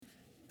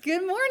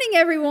Good morning,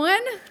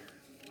 everyone.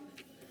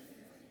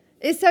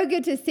 It's so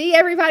good to see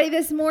everybody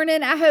this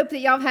morning. I hope that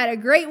y'all had a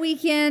great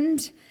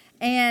weekend.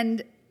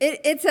 And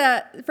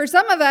for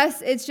some of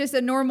us, it's just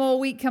a normal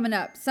week coming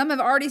up. Some have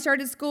already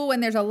started school,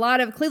 and there's a lot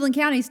of Cleveland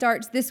County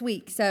starts this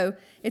week. So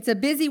it's a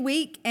busy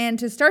week. And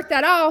to start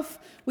that off,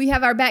 we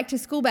have our Back to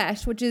School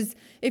Bash, which is,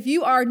 if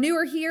you are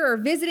newer here or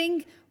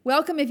visiting,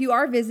 welcome. If you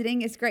are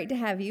visiting, it's great to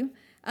have you.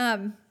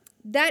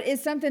 That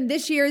is something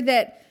this year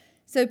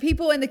so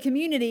people in the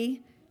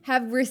community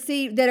have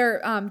received that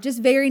are just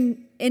very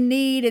in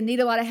need and need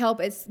a lot of help.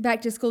 It's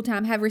back to school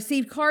time, have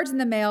received cards in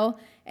the mail,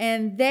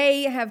 and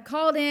they have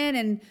called in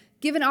and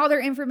given all their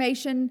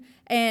information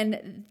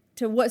and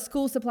to what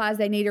school supplies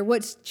they need or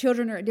what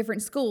children are at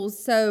different schools.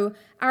 So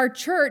our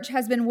church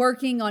has been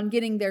working on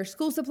getting their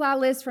school supply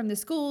list from the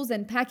schools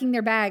and packing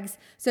their bags.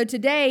 So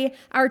today,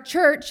 our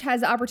church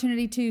has the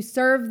opportunity to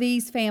serve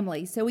these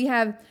families. So we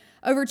have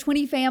over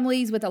 20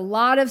 families with a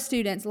lot of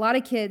students, a lot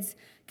of kids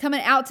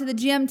coming out to the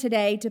gym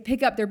today to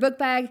pick up their book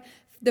bag.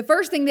 The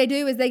first thing they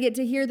do is they get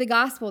to hear the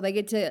gospel. They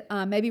get to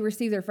maybe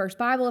receive their first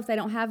Bible if they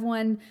don't have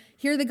one,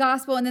 hear the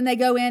gospel, and then they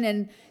go in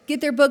and get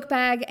their book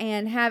bag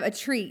and have a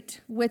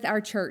treat with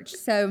our church.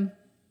 So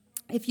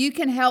if you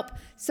can help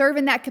serve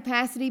in that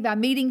capacity by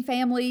meeting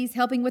families,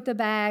 helping with the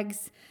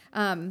bags,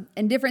 and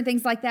different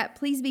things like that,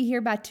 please be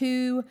here by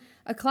 2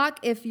 o'clock.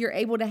 If you're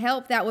able to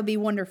help, that would be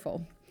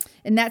wonderful.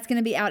 And that's going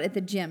to be out at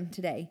the gym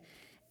today.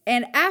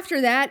 And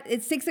after that,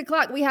 at 6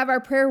 o'clock, we have our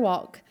prayer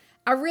walk.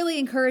 I really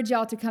encourage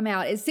y'all to come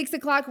out. At 6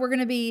 o'clock, we're going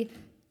to be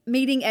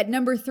meeting at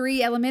number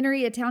 3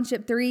 Elementary at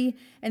Township 3.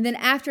 And then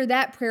after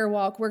that prayer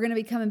walk, we're going to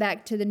be coming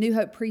back to the New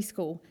Hope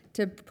Preschool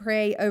to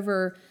pray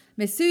over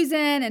Miss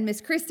Susan and Miss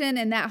Kristen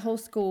and that whole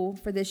school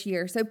for this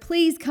year. So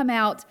please come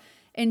out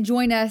and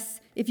join us.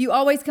 If you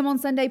always come on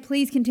Sunday,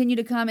 please continue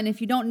to come. And if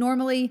you don't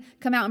normally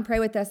come out and pray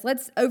with us,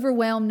 let's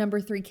overwhelm number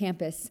 3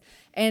 campus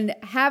and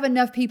have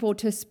enough people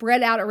to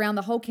spread out around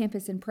the whole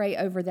campus and pray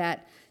over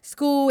that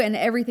school and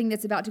everything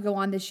that's about to go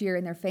on this year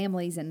in their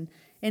families and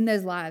in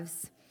those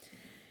lives.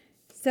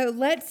 So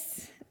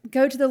let's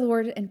go to the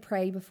Lord and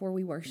pray before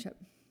we worship.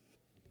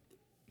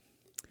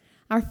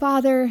 Our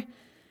Father,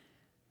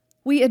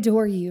 we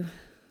adore you,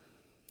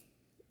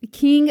 the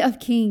King of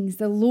Kings,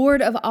 the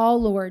Lord of all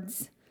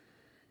lords.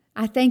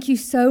 I thank you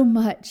so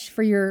much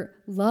for your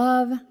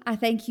love. I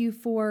thank you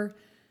for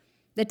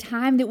the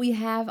time that we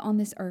have on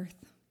this earth.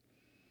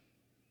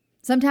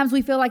 Sometimes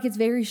we feel like it's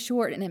very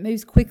short and it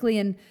moves quickly,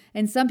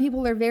 and some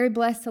people are very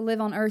blessed to live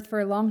on earth for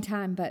a long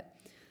time. But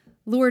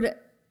Lord,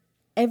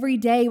 every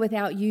day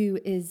without you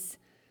it's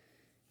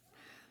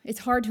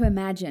hard to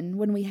imagine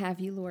when we have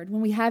you, Lord,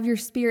 when we have your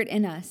Spirit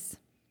in us.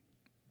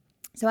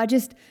 So I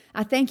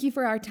thank you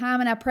for our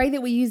time, and I pray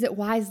that we use it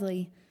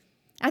wisely.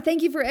 I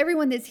thank you for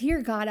everyone that's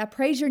here, God. I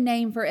praise your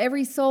name for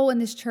every soul in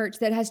this church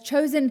that has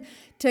chosen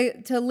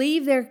to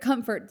leave their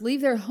comfort, leave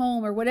their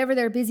home or whatever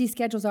their busy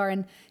schedules are,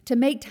 and to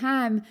make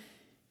time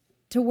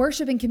to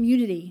worship in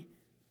community.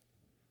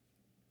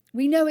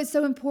 We know it's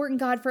so important,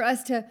 God, for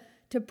us to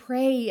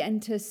pray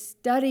and to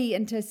study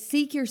and to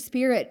seek your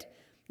Spirit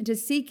and to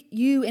seek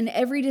you in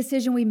every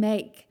decision we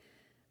make.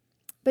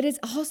 But it's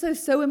also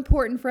so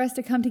important for us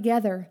to come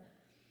together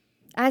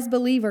as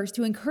believers,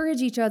 to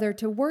encourage each other,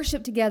 to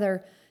worship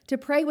together, to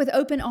pray with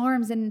open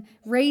arms and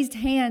raised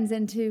hands,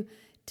 and to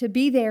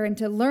be there and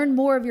to learn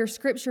more of your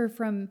scripture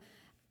from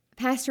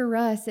Pastor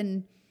Russ.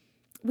 And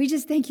we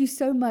just thank you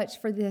so much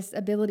for this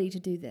ability to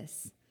do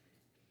this.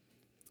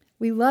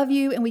 We love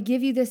you and we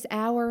give you this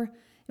hour,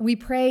 and we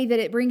pray that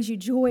it brings you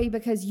joy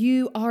because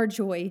you are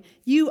joy.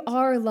 You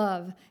are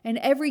love, and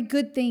every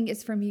good thing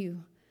is from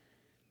you.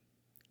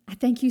 I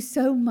thank you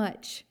so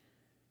much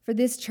for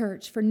this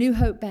church, for New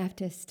Hope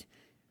Baptist,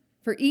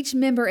 for each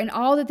member and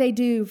all that they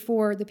do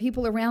for the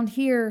people around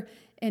here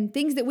and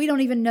things that we don't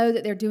even know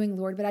that they're doing,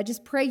 Lord. But I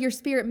just pray your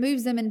Spirit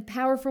moves them in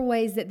powerful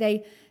ways, that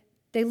they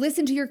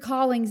listen to your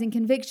callings and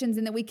convictions,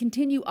 and that we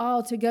continue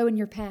all to go in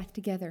your path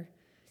together.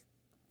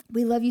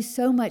 We love you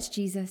so much,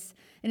 Jesus,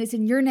 and it's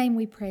in your name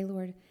we pray,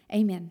 Lord.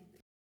 Amen.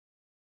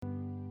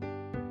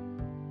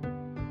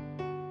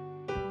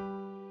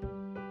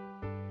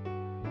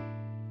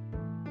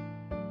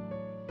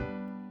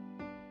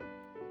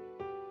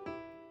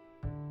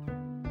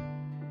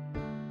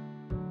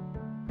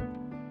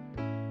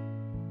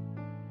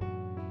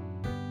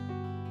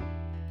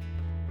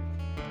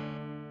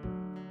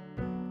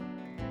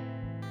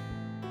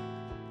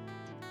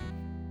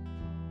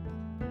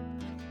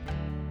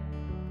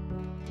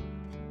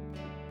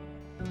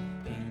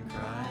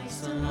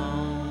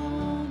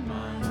 Alone,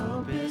 my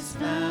hope is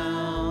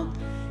found.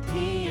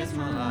 He is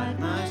my light,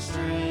 my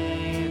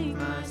strength,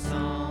 my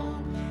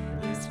song.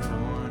 This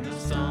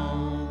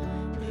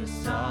cornerstone, this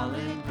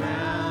solid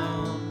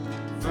ground,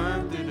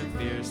 firm through the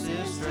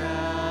fiercest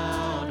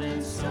drought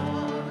and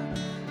storm.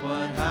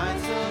 What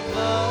heights of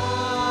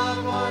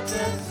love, what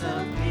depths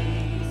of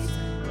peace,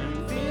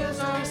 when fears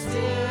are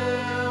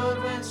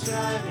stilled, when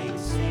striving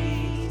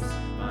cease.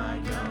 My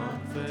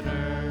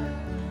comforter,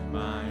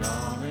 my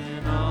all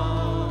in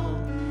all.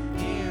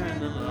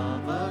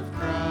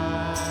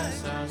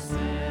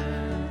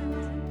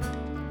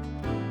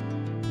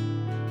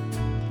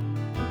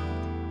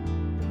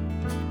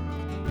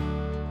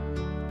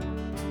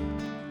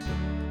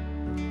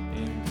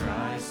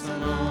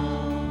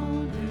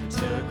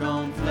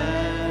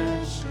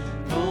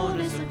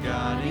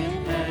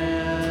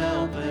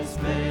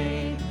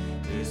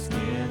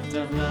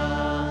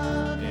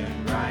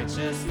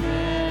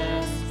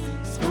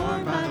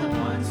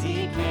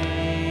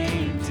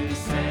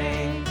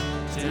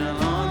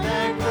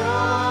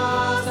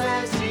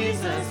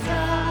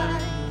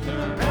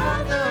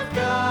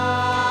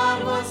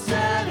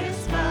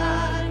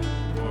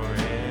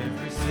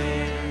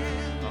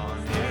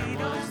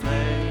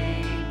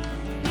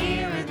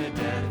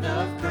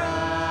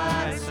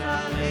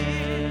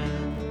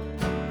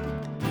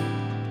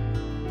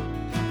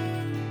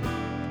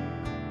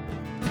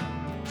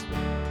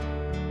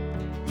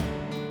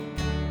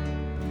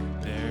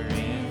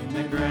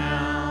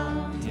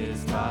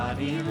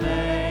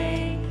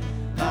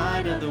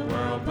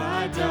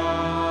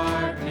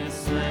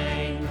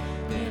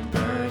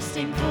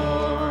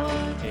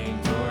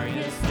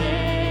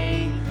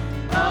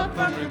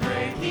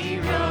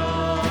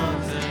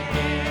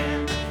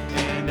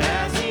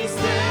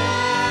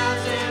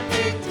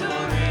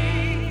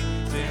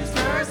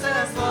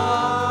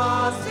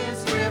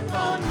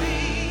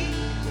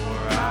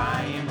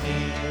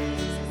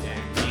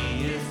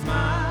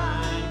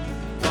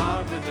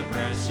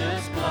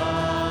 precious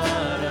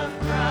blood of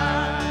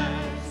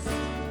Christ.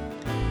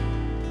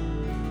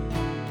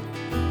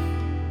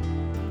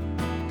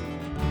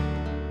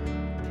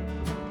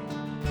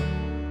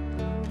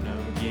 No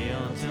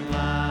guilt in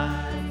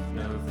life,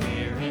 no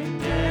fear in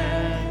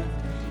death.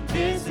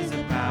 This is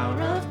the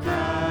power of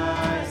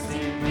Christ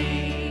in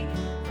me.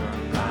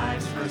 From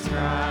life's first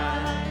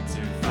cry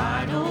to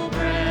final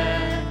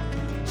breath,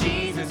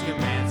 Jesus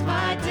commands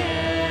my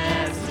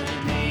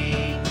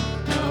destiny.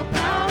 No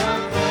power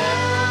of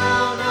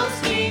hell, no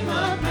scheme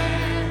of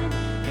man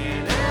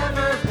can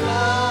ever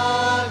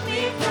pluck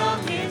me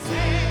from his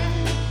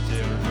hand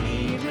till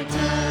he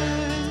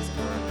returns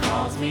or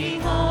calls me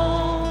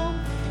home.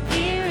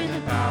 Here in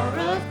the power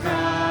of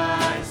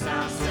Christ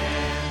I'll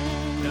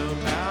stand. No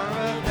power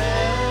of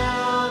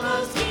hell,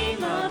 no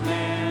scheme of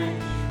man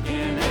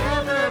can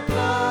ever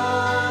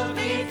pluck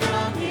me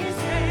from his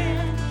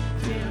hand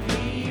till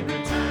he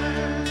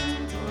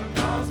returns or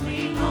calls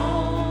me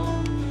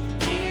home.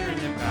 Here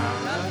in the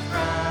power of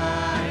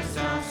Christ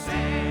I'll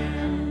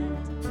stand.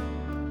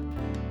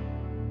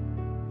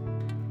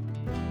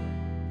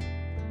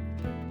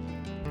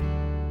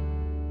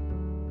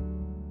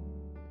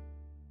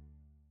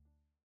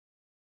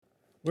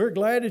 We're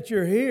glad that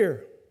you're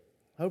here.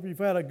 Hope you've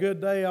had a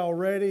good day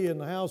already in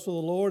the house of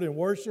the Lord in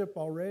worship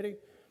already,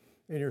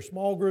 in your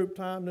small group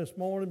time this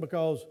morning,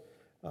 because,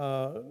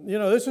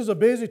 this is a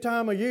busy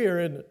time of year,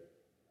 isn't it?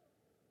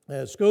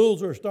 As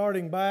schools are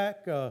starting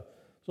back,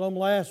 some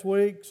last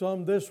week,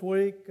 some this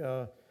week.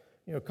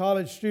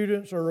 College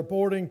students are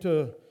reporting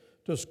to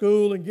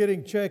school and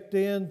getting checked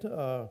in.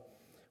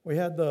 We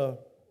had the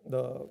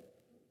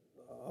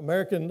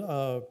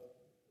American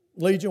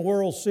Legion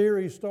World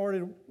Series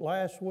started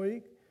last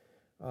week.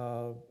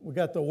 We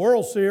got the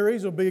World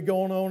Series will be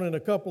going on in a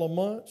couple of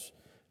months.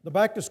 The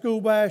Back to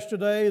School Bash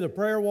today, the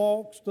prayer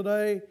walks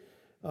today.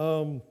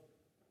 Football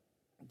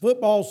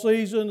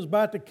season is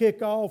about to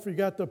kick off. You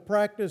got the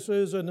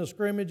practices and the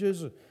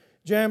scrimmages,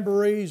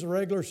 jamborees, the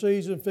regular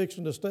season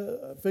fixing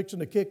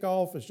to kick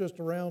off. It's just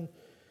around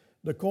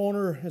the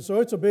corner, and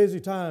so it's a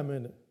busy time,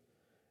 isn't it?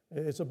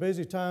 It's a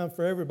busy time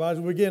for everybody.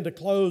 As we begin to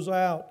close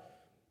out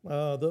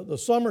the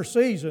summer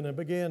season, and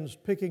begins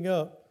picking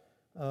up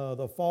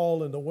the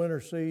fall and the winter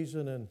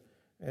season,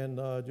 and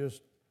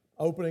just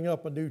opening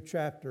up a new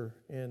chapter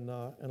in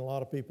a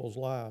lot of people's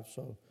lives.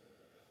 So,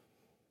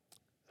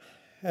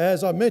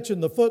 as I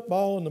mentioned, the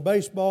football and the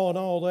baseball and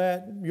all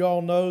that, you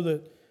all know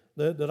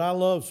that I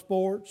love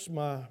sports.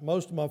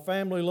 Most of my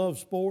family loves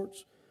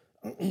sports.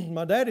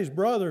 My daddy's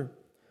brother,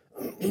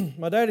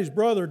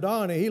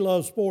 Donnie, he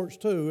loves sports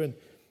too,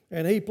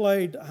 and he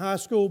played high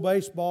school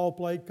baseball,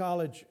 played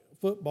college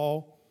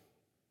football,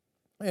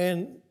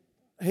 and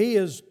he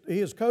is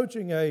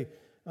coaching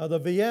the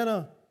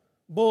Vienna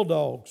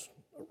Bulldogs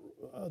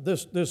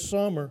this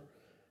summer.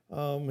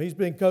 He's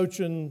been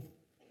coaching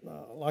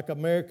like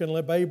American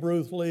Babe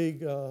Ruth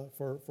League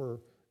for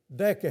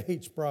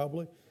decades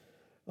probably,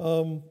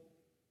 but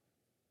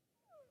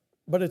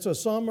it's a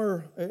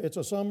summer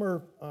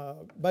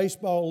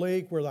baseball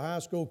league where the high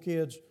school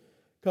kids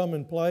come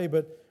and play.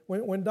 But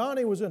when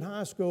Donnie was in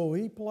high school,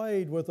 he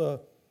played with a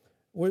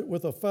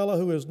fellow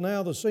who is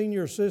now the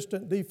senior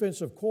assistant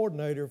defensive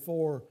coordinator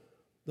for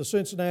the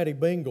Cincinnati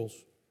Bengals.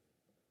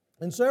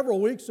 And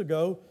several weeks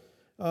ago,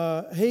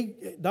 he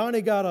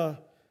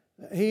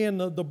and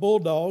the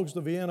Bulldogs,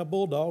 the Vienna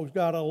Bulldogs,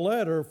 got a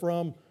letter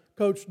from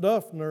Coach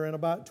Duffner and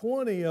about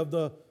 20 of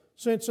the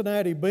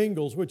Cincinnati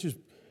Bengals, which is,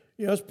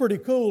 it's pretty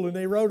cool. And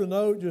they wrote a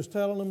note just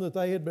telling them that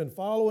they had been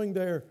following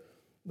their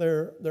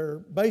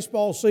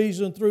baseball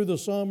season through the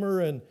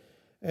summer and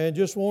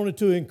just wanted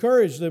to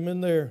encourage them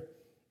in their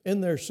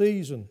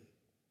season.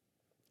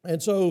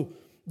 And so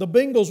the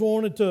Bengals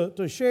wanted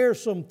to share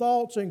some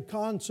thoughts and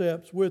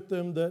concepts with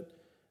them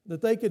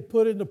that they could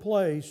put into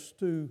place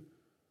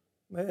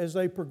as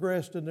they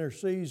progressed in their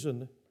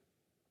season.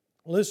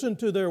 Listen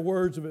to their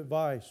words of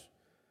advice.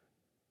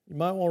 You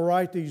might want to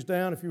write these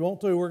down if you want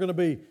to. We're going to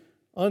be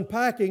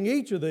unpacking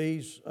each of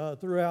these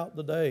throughout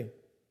the day.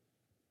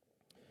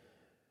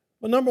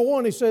 But number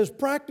one, he says,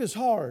 practice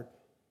hard.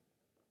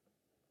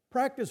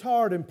 Practice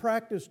hard and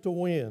practice to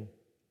win.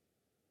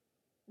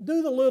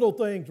 Do the little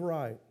things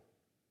right.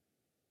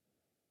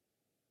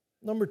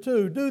 Number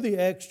two, do the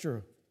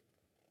extra.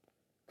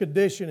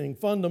 Conditioning,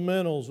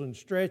 fundamentals, and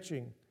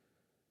stretching.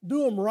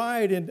 Do them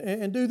right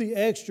and do the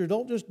extra.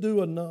 Don't just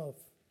do enough.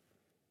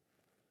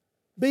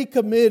 Be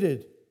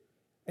committed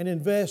and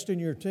invest in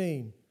your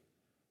team.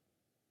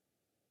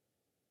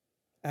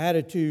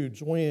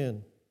 Attitudes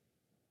win.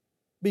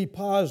 Be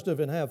positive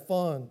and have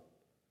fun.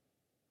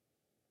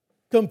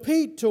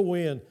 Compete to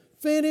win.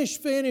 Finish.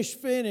 Finish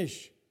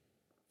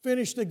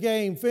the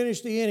game,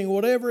 finish the inning,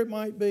 whatever it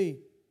might be.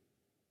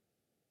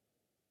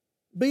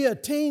 Be a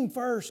team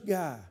first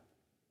guy.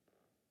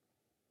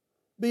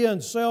 Be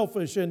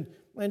unselfish and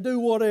do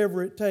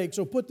whatever it takes.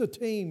 So put the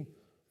team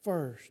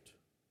first.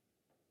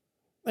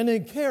 And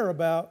then care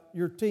about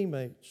your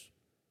teammates.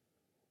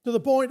 To the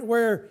point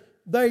where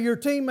you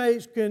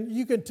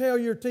can tell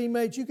your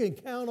teammates, you can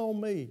count on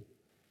me.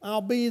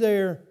 I'll be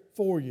there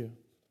for you.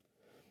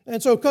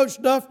 And so Coach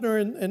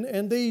Duffner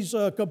and these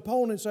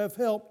components have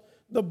helped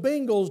the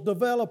Bengals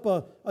develop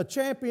a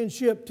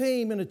championship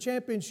team and a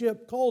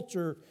championship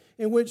culture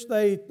in which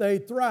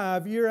they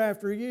thrive year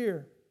after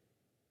year.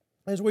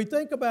 As we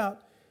think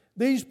about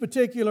these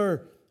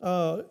particular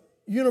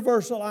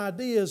universal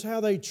ideas,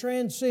 how they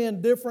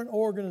transcend different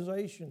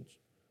organizations.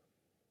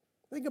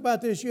 Think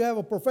about this. You have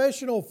a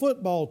professional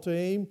football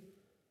team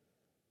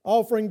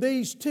offering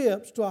these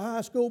tips to a high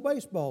school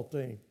baseball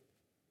team.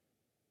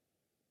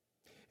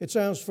 It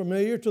sounds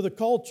familiar to the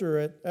culture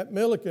at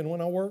Milliken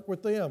when I worked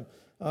with them.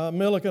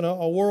 Milliken,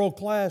 a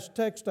world-class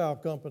textile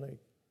company.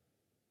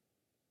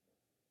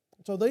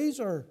 So these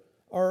are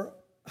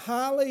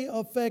highly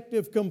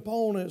effective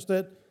components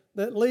that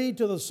lead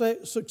to the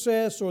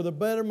success or the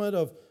betterment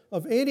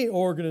of any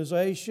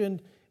organization,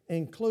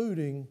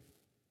 including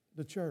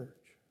the church.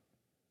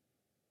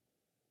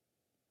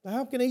 Now,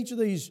 how can each of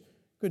these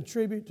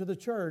contribute to the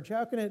church?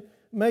 How can it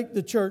make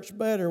the church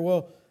better?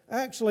 Well,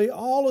 actually,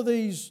 all of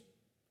these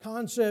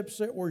concepts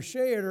that were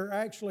shared are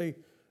actually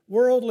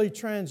worldly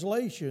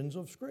translations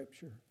of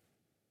Scripture.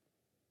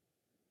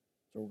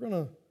 So we're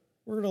going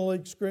to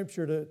link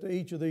Scripture to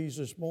each of these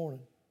this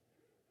morning.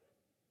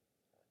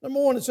 Number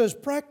one, it says,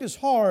 practice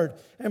hard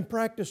and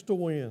practice to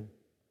win.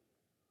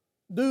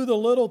 Do the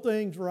little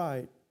things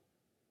right.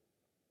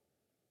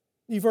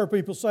 You've heard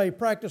people say,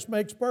 practice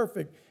makes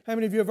perfect. How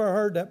many of you have ever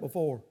heard that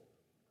before?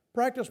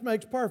 Practice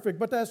makes perfect,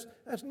 but that's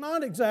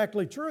not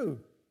exactly true.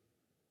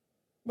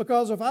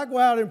 Because if I go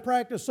out and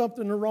practice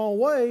something the wrong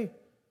way,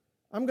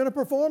 I'm going to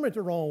perform it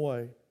the wrong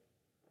way.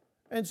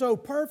 And so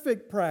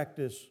perfect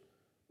practice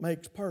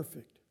makes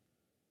perfect.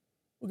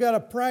 We've got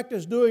to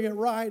practice doing it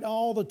right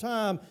all the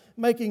time,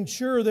 making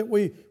sure that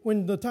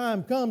when the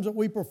time comes, that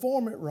we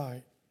perform it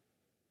right.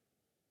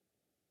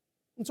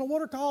 And so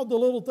what are called the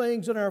little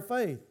things in our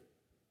faith?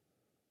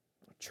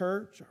 Our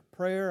church, our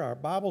prayer, our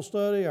Bible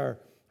study, our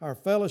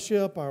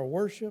fellowship, our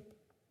worship.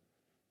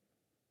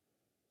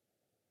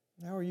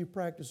 How are you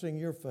practicing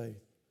your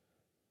faith?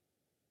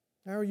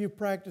 How are you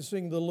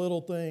practicing the little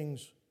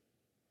things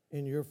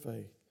in your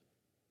faith?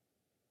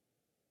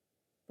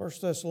 1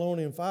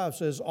 Thessalonians 5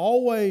 says,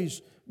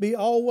 be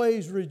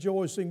always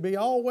rejoicing, be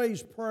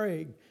always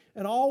praying,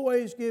 and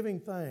always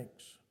giving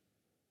thanks.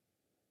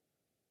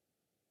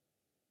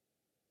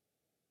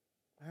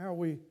 How are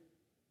we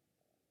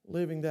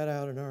living that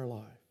out in our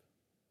life?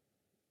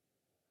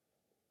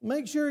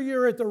 Make sure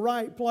you're at the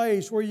right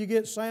place where you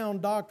get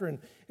sound doctrine.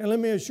 And let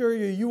me assure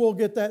you, you will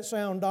get that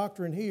sound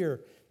doctrine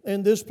here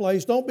in this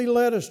place. Don't be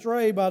led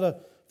astray by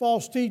the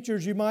false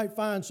teachers you might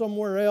find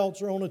somewhere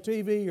else or on a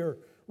TV or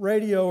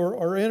radio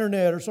or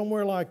internet or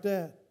somewhere like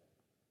that.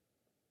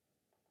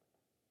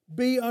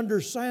 Be under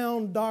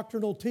sound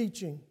doctrinal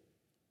teaching.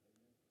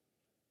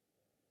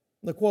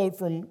 The quote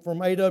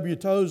from A.W.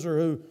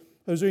 Tozer,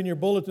 who's in your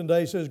bulletin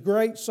today, says,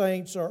 great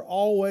saints are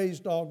always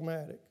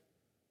dogmatic.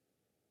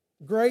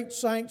 Great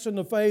saints in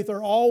the faith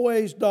are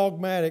always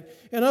dogmatic.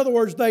 In other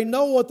words, they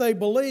know what they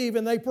believe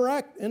and they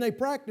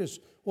practice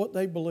what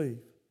they believe.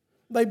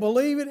 They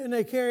believe it and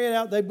they carry it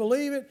out. They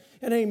believe it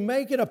and they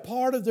make it a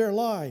part of their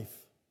life.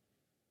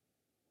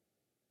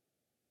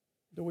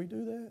 Do we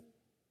do that?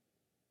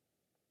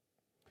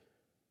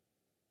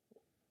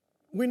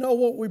 We know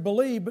what we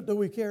believe, but do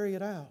we carry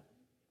it out?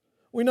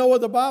 We know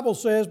what the Bible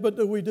says, but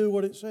do we do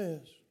what it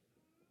says?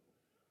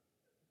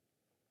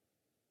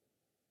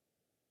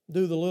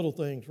 Do the little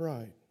things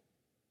right.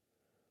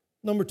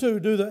 Number two,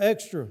 do the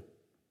extra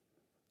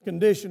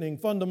conditioning,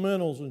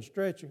 fundamentals, and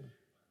stretching.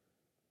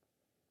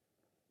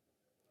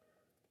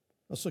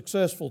 A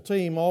successful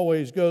team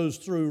always goes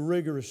through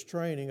rigorous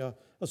training. A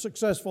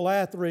successful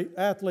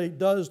athlete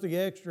does the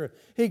extra.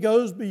 He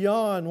goes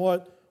beyond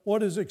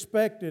what is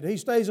expected. He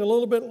stays a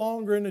little bit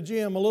longer in the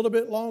gym, a little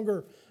bit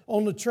longer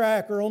on the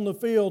track or on the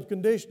field,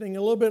 conditioning,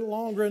 a little bit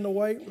longer in the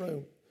weight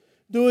room,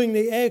 doing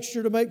the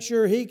extra to make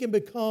sure he can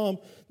become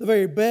the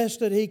very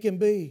best that he can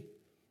be.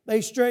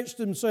 They stretch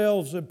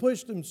themselves and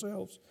push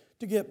themselves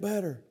to get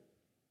better.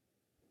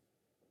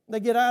 They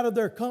get out of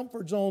their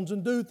comfort zones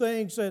and do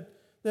things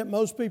that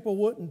most people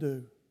wouldn't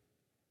do.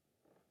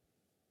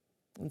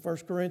 In 1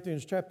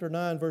 Corinthians chapter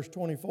 9, verse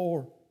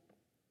 24,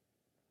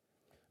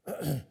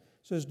 it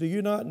says, do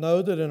you not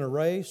know that in a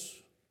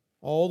race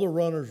all the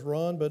runners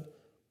run, but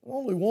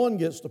only one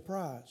gets the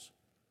prize?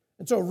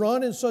 And so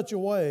run in such a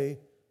way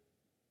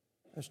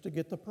as to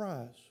get the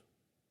prize.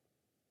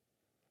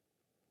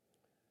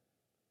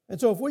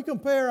 And so if we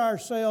compare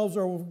ourselves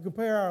or we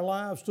compare our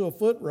lives to a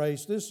foot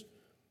race,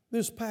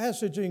 this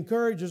passage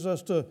encourages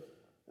us to,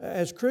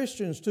 as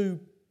Christians, to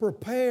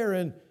prepare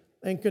and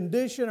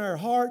condition our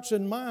hearts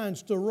and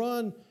minds to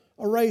run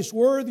a race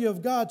worthy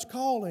of God's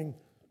calling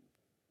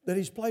that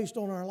He's placed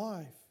on our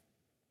life.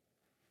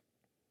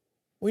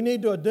 We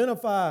need to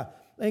identify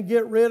and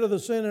get rid of the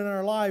sin in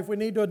our life. We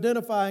need to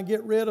identify and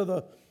get rid of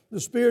the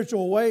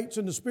spiritual weights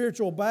and the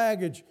spiritual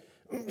baggage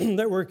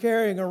that we're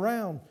carrying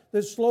around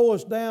that slow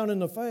us down in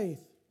the faith.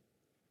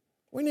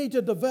 We need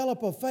to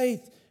develop a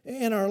faith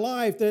in our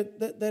life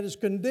that is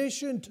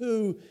conditioned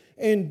to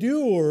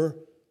endure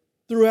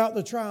throughout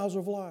the trials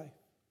of life.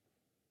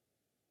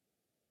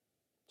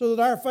 so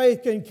that our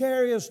faith can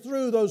carry us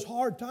through those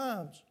hard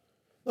times,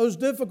 those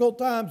difficult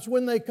times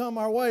when they come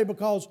our way,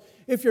 because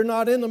if you're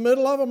not in the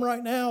middle of them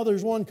right now,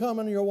 there's one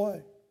coming your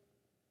way.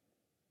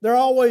 They're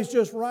always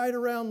just right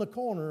around the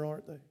corner,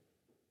 aren't they?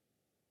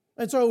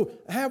 And so,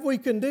 have we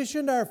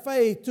conditioned our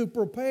faith to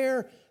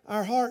prepare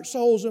our hearts,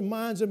 souls, and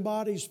minds and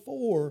bodies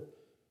for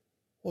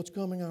what's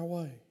coming our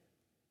way?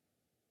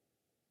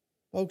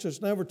 Folks, it's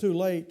never too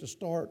late to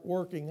start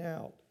working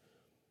out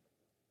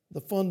the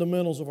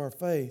fundamentals of our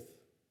faith,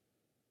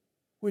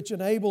 which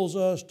enables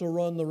us to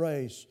run the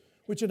race,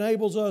 which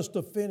enables us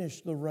to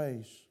finish the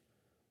race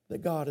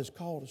that God has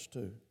called us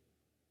to.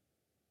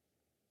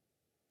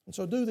 And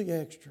so do the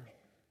extra.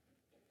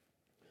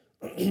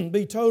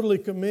 Be totally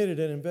committed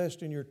and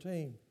invest in your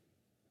team.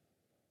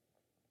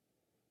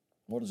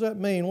 What does that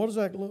mean? What does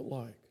that look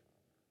like?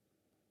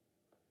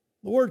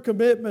 The word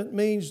commitment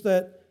means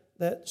that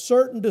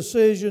certain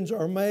decisions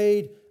are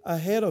made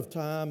ahead of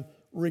time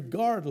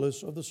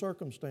regardless of the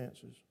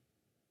circumstances.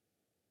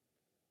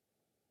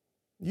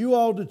 You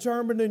all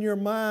determined in your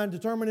mind,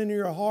 determined in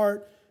your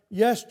heart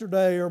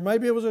yesterday, or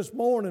maybe it was this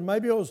morning,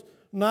 maybe it was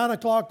 9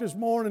 o'clock this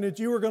morning that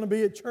you were going to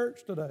be at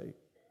church today.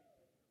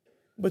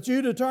 But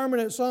you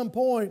determined at some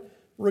point,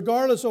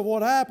 regardless of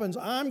what happens,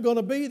 I'm going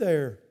to be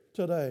there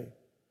today.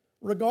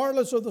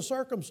 Regardless of the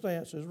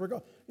circumstances,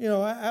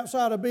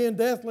 outside of being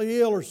deathly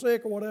ill or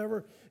sick or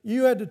whatever,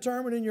 you had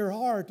determined in your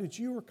heart that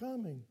you were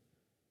coming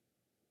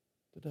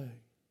today.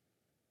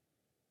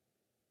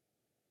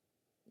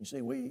 You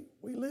see, we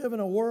live in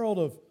a world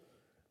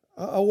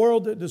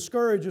that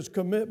discourages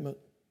commitment.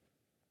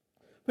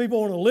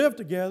 People want to live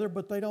together,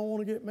 but they don't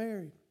want to get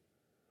married.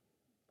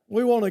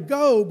 We want to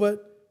go,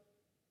 but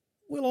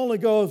we'll only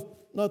go if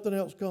nothing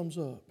else comes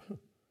up.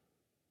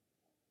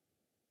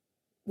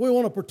 We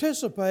want to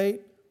participate,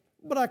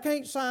 but I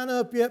can't sign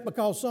up yet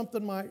because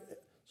something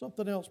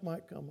else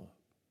might come up.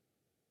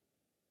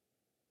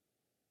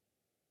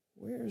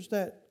 Where's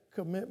that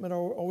commitment?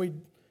 Are we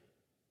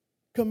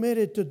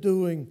committed to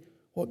doing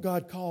what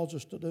God calls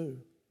us to do?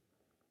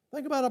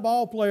 Think about a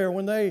ball player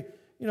when they,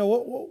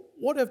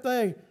 what if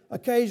they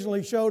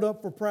occasionally showed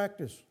up for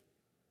practice?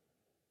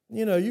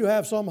 You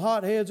have some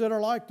hotheads that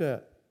are like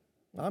that.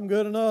 I'm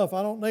good enough.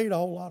 I don't need a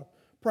whole lot of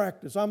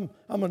practice. I'm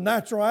a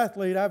natural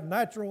athlete. I have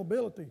natural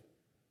ability.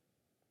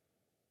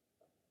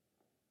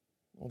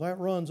 Well, that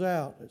runs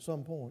out at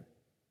some point.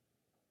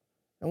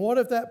 And what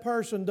if that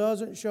person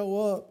doesn't show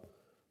up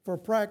for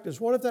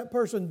practice? What if that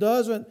person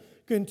doesn't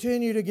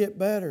continue to get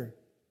better?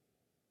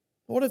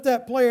 What if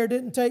that player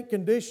didn't take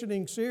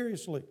conditioning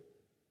seriously?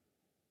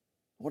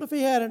 What if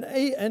he had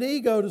an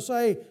ego to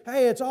say,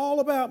 hey, it's all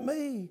about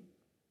me?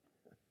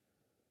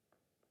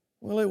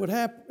 Well, it would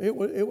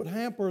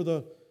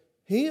hamper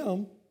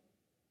him.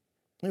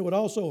 It would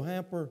also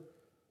hamper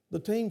the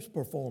team's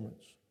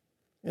performance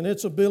and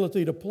its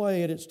ability to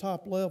play at its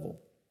top level.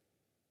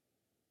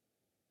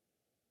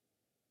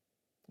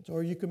 So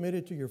are you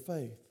committed to your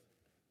faith?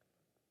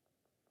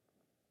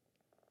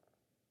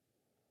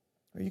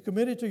 Are you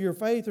committed to your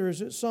faith, or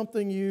is it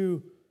something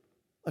you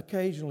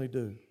occasionally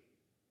do?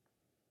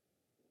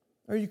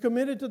 Are you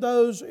committed to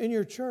those in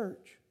your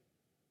church?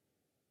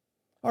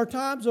 Are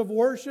times of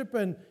worship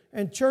and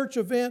church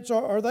events,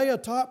 are they a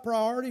top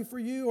priority for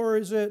you, or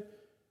is it,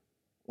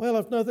 well,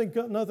 if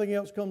nothing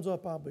else comes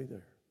up, I'll be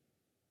there?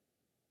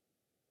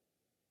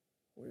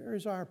 Where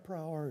is our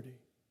priority?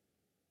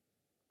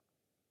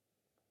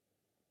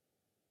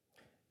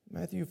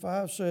 Matthew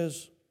 5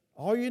 says,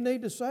 all you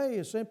need to say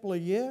is simply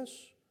yes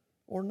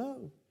or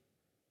no.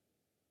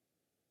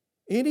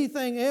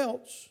 Anything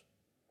else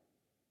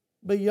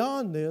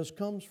beyond this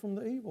comes from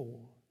the evil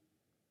one.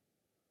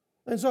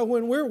 And so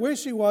when we're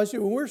wishy-washy,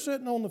 when we're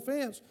sitting on the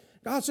fence,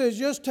 God says,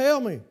 just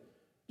tell me.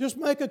 Just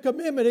make a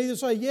commitment. Either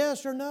say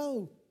yes or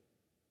no.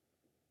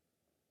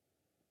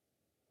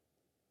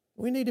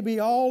 We need to be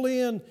all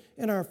in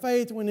our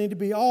faith. We need to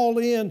be all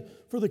in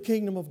for the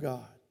kingdom of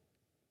God.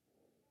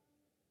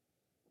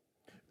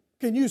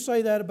 Can you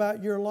say that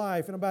about your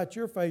life and about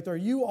your faith? Are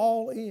you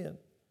all in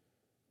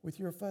with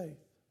your faith?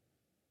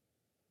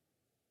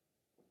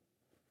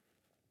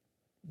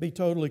 Be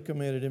totally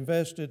committed,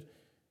 invested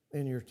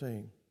in your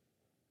team.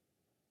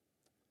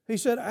 He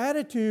said,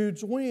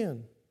 attitudes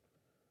win.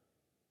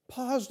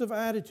 Positive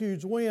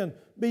attitudes win.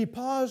 Be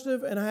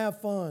positive and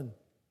have fun.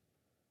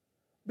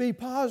 Be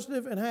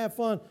positive and have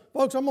fun.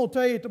 Folks, I'm going to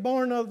tell you, at the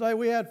barn the other day,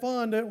 we had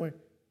fun, didn't we?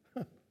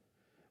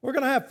 We're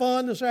going to have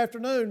fun this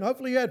afternoon.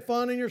 Hopefully you had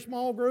fun in your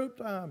small group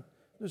time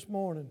this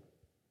morning.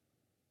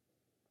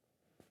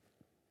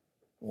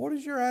 What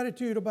is your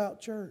attitude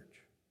about church?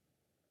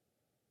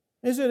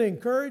 Is it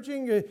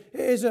encouraging?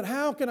 Is it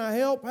how can I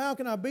help? How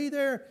can I be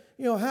there?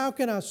 How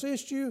can I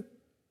assist you?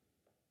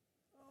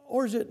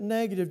 Or is it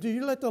negative? Do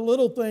you let the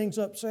little things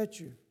upset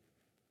you?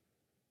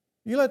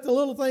 You let the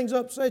little things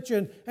upset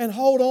you and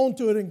hold on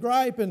to it and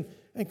gripe and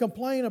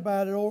complain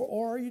about it,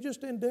 or are you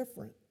just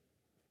indifferent?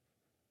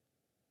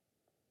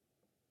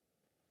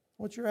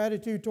 What's your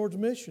attitude towards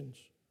missions?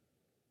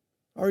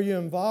 Are you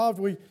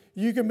involved?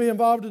 You can be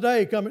involved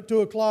today. Come at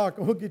 2 o'clock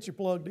and we'll get you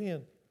plugged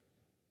in.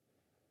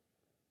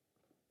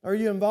 Are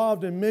you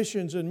involved in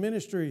missions and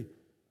ministry?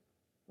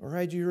 Or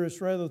had you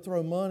just rather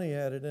throw money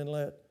at it and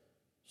let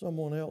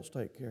someone else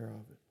take care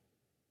of it?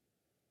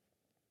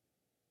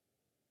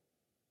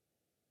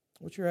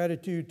 What's your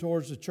attitude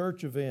towards the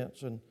church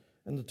events and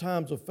the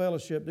times of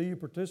fellowship? Do you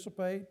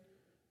participate?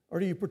 Or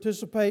do you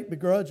participate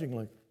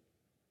begrudgingly?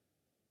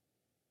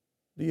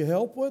 Do you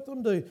help with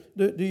them? Do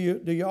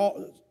you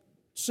all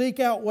seek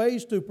out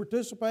ways to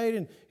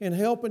participate in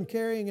helping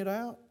carrying it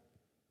out?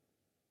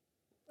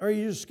 Or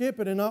you just skip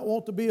it and not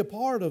want to be a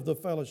part of the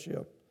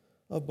fellowship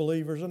of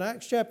believers? In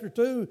Acts chapter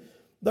 2,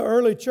 the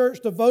early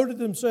church devoted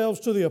themselves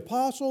to the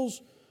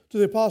apostles'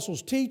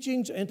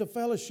 teachings, and to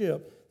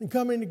fellowship, and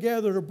coming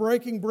together, to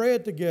breaking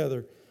bread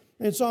together.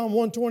 In Psalm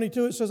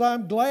 122 it says,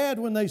 I'm glad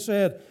when they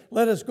said,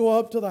 let us go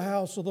up to the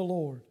house of the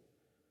Lord.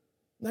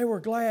 They were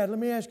glad. Let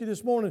me ask you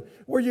this morning,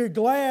 were you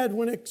glad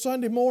when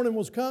Sunday morning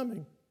was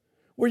coming?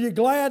 Were you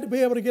glad to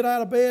be able to get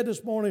out of bed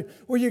this morning?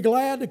 Were you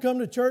glad to come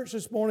to church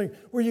this morning?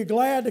 Were you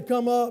glad to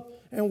come up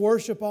and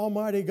worship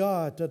Almighty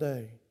God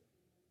today?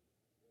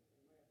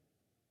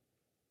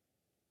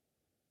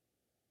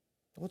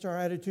 What's our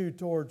attitude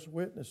towards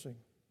witnessing?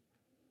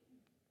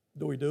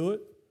 Do we do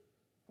it?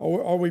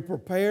 Are we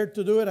prepared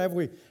to do it?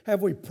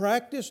 Have we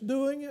practiced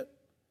doing it?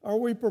 Are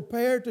we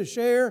prepared to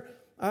share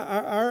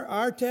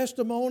our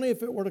testimony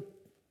if it were an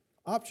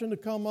option to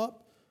come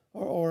up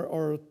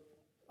or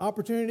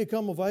opportunity to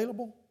come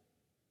available?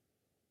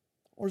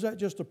 Or is that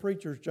just the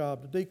preacher's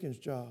job, the deacon's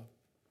job?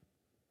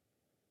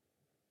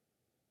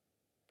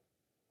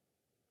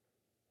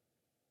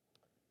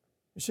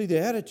 You see, the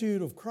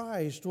attitude of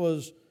Christ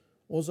was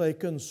a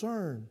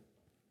concern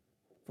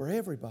for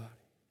everybody.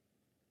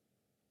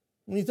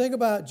 When you think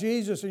about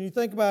Jesus and you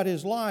think about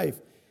His life,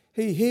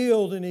 He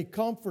healed and He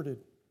comforted.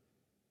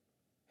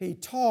 He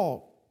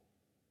taught.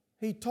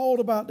 He told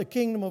about the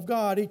kingdom of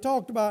God. He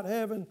talked about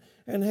heaven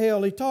and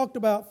hell. He talked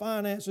about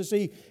finances.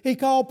 He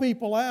called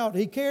people out.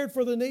 He cared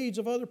for the needs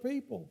of other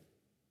people.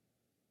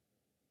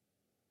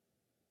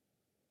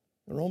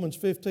 In Romans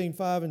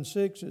 15:5 and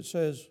 6 it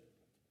says,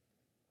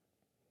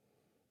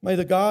 may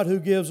the God who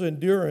gives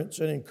endurance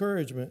and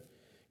encouragement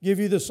give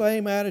you the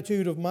same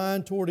attitude of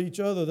mind toward each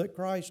other that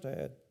Christ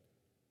had,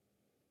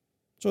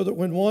 so that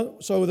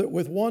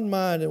with one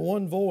mind and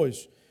one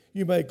voice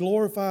you may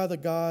glorify the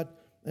God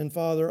and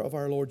Father of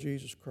our Lord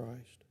Jesus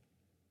Christ.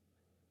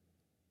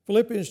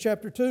 Philippians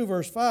chapter 2,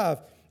 verse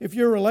 5, in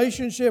your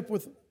relationship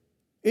with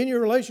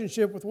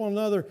one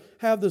another,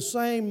 have the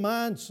same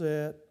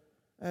mindset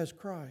as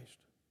Christ.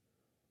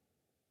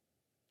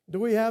 Do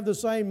we have the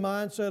same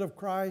mindset of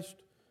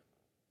Christ?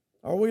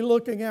 Are we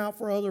looking out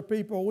for other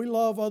people? We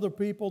love other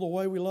people the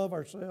way we love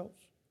ourselves.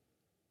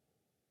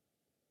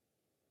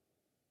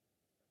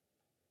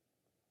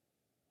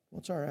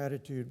 What's our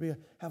attitude?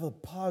 Have a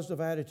positive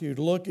attitude,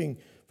 looking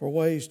for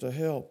ways to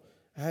help,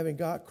 having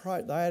got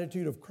Christ, the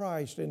attitude of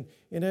Christ in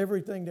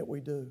everything that we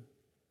do.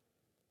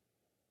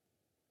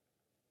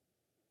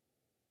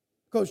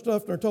 Coach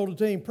Duffner told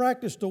the team,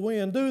 practice to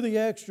win, do the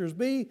extras,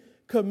 be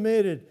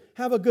committed,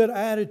 have a good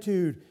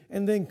attitude,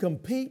 and then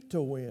compete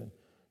to win.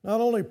 Not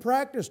only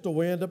practice to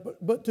win,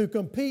 but to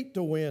compete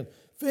to win.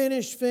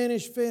 Finish,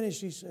 finish, finish,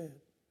 he said.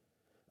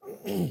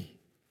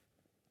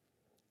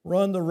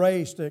 Run the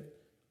race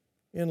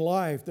in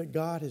life that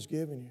God has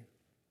given you.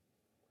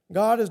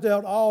 God has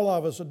dealt all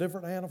of us a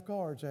different hand of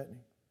cards, hasn't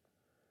He?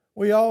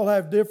 We all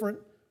have different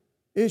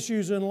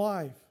issues in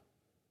life,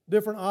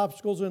 different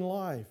obstacles in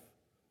life,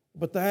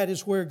 but that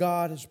is where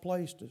God has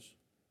placed us.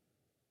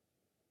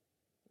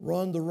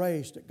 Run the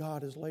race that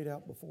God has laid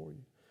out before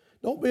you.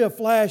 Don't be a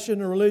flash in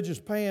the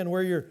religious pan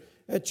where you're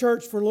at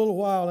church for a little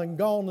while and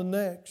gone the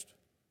next.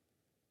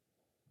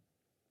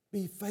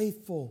 Be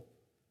faithful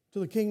to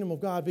the kingdom of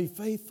God. Be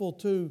faithful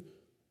to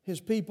His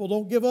people.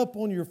 Don't give up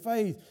on your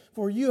faith,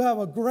 for you have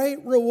a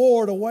great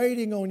reward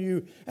awaiting on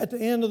you at the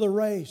end of the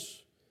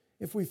race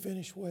if we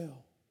finish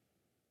well.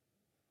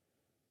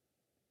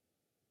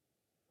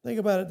 Think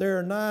about it. There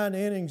are 9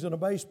 innings in a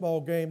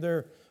baseball game. There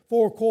are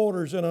 4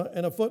 quarters in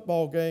a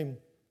football game.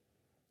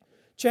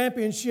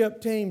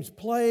 Championship teams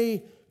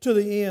play to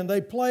the end.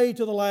 They play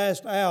to the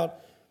last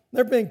out.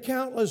 There have been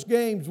countless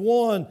games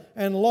won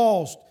and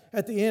lost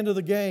at the end of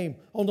the game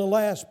on the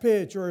last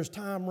pitch or as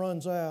time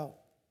runs out.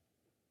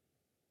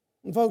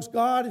 And folks,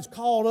 God has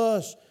called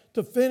us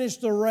to finish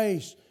the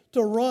race,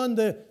 to run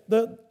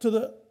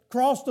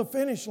cross the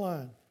finish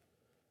line,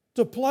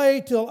 to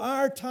play till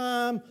our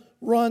time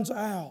runs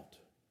out.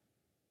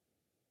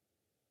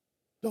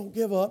 Don't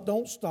give up.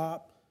 Don't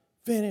stop.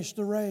 Finish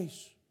the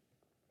race.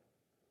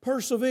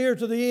 Persevere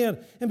to the end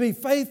and be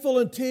faithful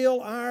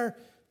until our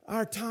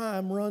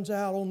time runs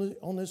out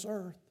on this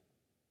earth.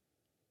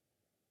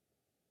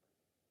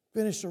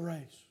 Finish the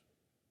race.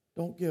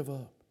 Don't give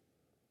up.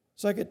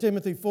 2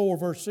 Timothy 4,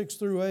 verse 6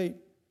 through 8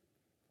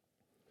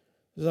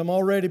 says, I'm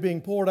already being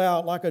poured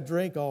out like a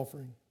drink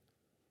offering.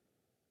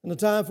 And the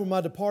time for my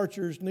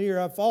departure is near.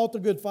 I've fought the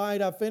good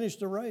fight. I've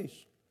finished the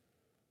race.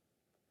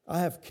 I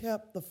have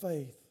kept the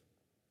faith.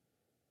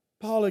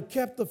 Paul had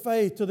kept the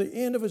faith to the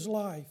end of his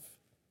life.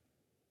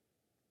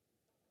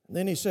 And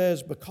then he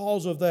says,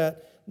 because of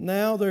that,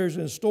 now there's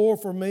in store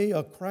for me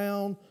a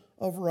crown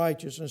of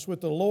righteousness, which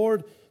the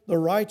Lord, the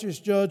righteous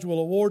judge, will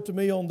award to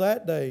me on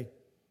that day.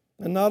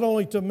 And not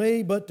only to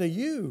me, but to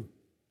you,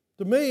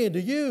 to me and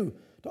to you,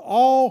 to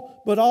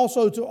all, but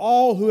also to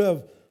all who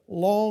have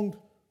longed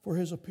for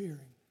His appearing.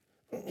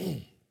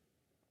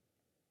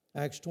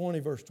 Acts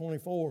 20, verse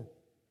 24.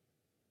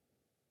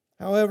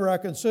 However, I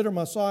consider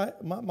my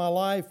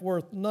life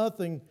worth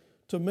nothing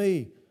to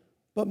me,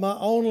 but my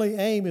only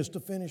aim is to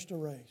finish the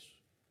race.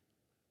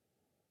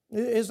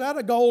 Is that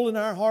a goal in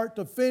our heart,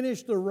 to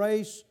finish the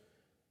race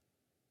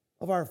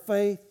of our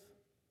faith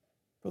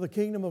for the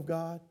kingdom of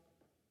God?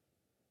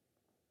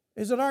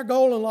 Is it our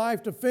goal in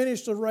life to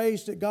finish the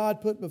race that God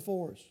put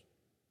before us?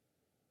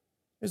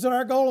 Is it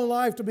our goal in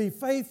life to be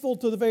faithful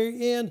to the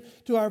very end,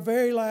 to our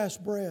very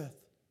last breath?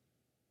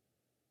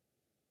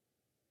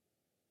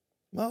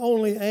 My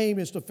only aim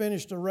is to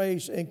finish the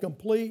race and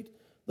complete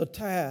the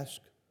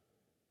task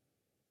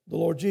the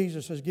Lord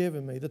Jesus has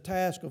given me, the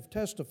task of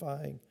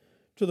testifying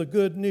to the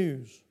good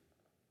news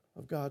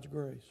of God's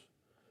grace.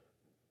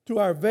 To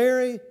our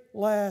very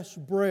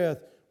last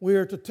breath, we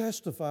are to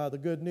testify the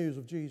good news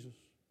of Jesus.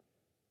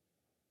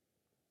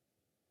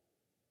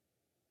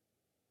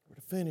 We're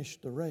to finish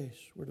the race.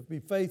 We're to be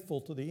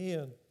faithful to the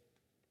end.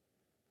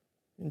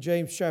 In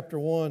James chapter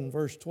 1,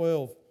 verse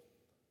 12,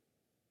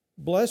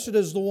 blessed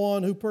is the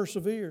one who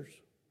perseveres.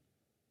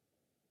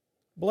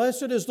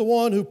 Blessed is the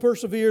one who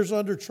perseveres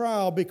under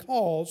trial,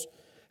 because,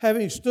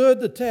 having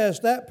stood the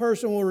test, that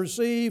person will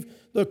receive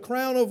the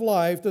crown of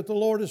life that the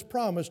Lord has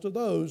promised to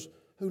those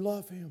who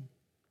love Him.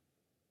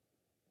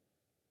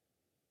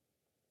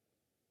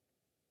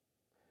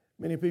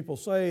 Many people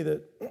say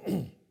that,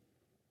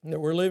 that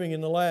we're living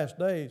in the last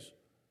days,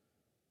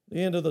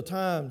 the end of the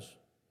times.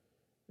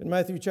 In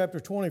Matthew chapter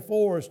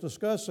 24, it's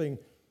discussing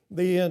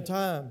the end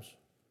times.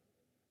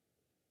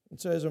 It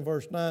says in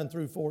verse 9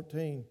 through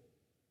 14,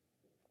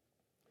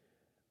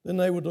 then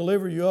they will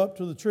deliver you up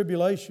to the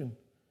tribulation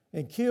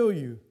and kill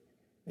you,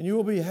 and you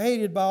will be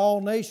hated by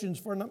all nations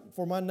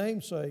for my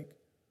name's sake.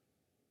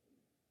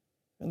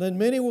 And then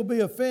many will be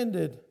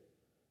offended,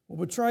 will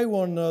betray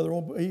one another,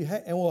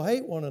 and will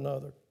hate one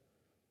another.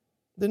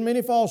 Then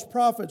many false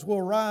prophets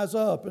will rise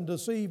up and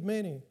deceive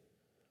many.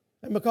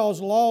 And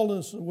because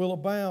lawlessness will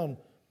abound,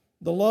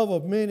 the love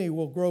of many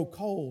will grow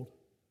cold.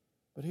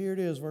 But here it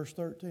is, verse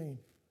 13.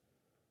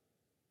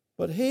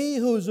 But he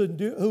who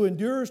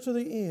endures to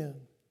the end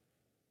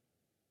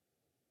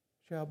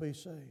shall be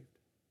saved.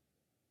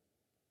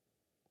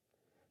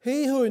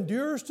 He who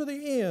endures to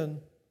the end,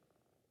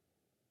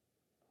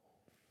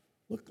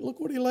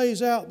 look what he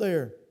lays out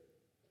there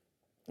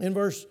in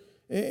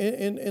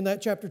that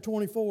chapter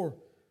 24.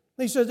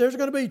 He says there's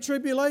going to be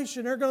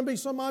tribulation. There are going to be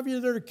some of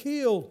you that are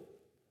killed.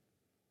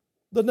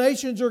 The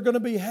nations are going to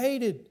be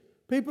hated.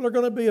 People are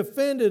going to be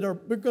offended or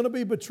going to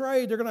be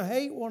betrayed. They're going to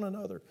hate one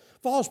another.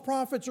 False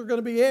prophets are going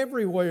to be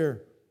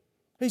everywhere.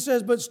 He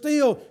says, but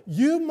still,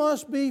 you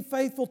must be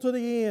faithful to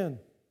the end.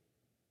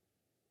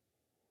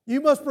 You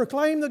must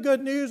proclaim the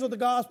good news of the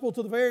gospel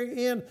to the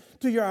very end,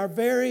 to our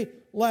very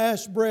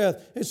last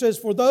breath. It says,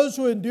 for those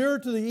who endure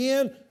to the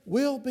end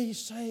will be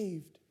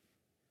saved.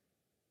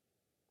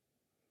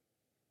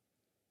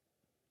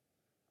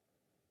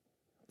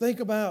 Think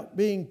about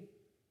being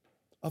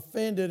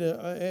offended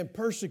and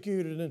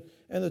persecuted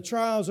and the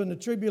trials and the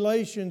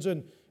tribulations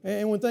and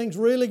when things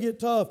really get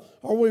tough.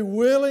 Are we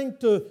willing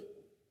to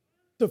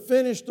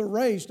finish the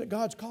race that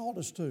God's called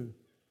us to?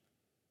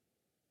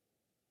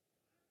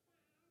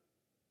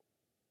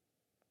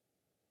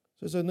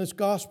 It says, and this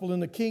gospel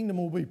in the kingdom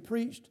will be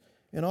preached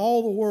in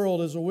all the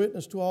world as a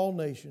witness to all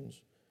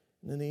nations,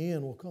 and then the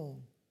end will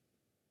come.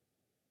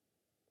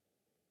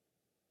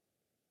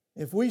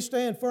 If we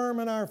stand firm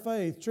in our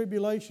faith,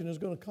 tribulation is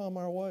going to come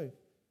our way.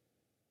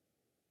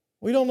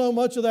 We don't know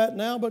much of that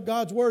now, but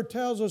God's Word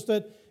tells us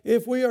that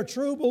if we are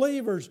true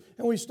believers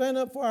and we stand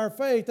up for our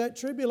faith, that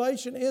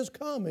tribulation is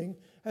coming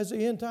as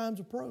the end times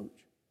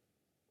approach.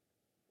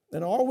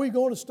 And are we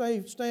going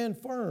to stand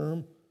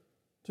firm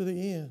to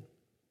the end?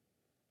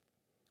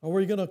 Are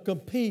we going to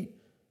compete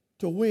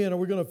to win? Are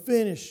we going to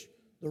finish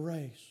the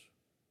race?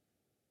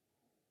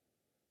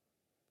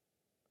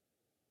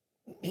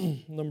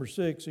 Number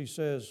 6, he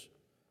says,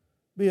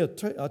 be a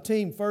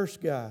team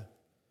first guy.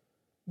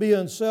 Be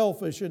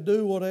unselfish and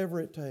do whatever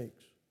it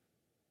takes.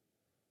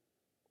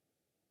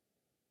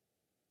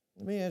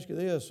 Let me ask you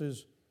this,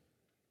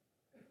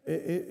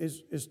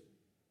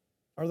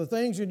 are the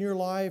things in your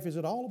life, is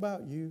it all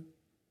about you?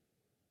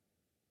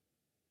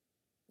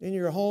 In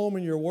your home,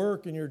 in your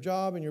work, in your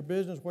job, in your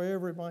business,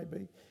 wherever it might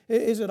be.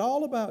 Is it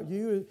all about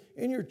you?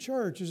 In your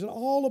church, is it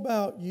all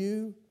about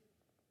you?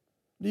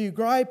 Do you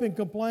gripe and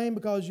complain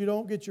because you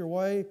don't get your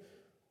way?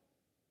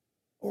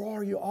 Or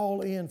are you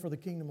all in for the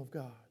kingdom of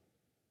God?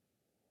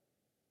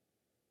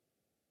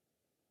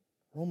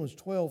 Romans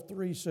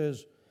 12:3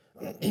 says,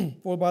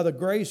 for by the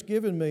grace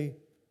given me,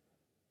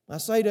 I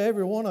say to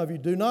every one of you,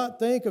 do not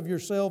think of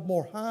yourself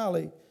more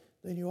highly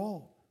than you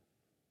ought.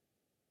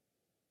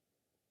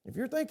 If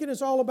you're thinking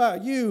it's all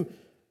about you,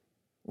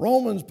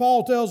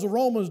 Paul tells the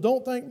Romans,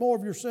 don't think more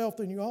of yourself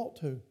than you ought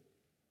to,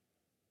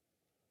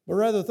 but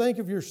rather think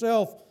of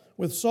yourself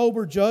with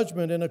sober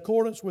judgment in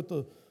accordance with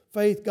the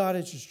faith God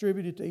has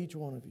distributed to each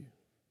one of you.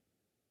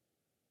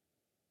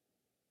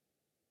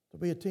 To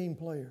be a team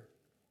player.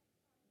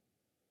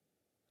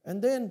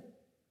 And then,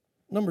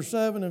 number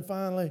 7, and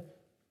finally,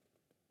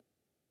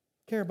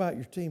 care about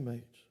your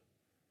teammates.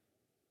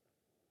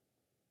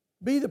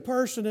 Be the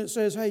person that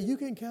says, hey, you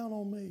can count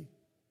on me.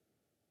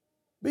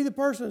 Be the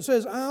person that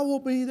says, I will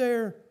be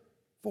there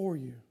for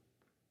you.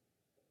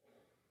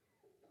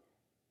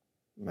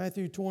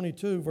 Matthew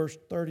 22, verse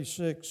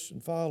 36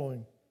 and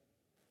following.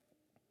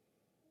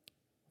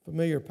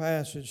 Familiar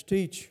passage.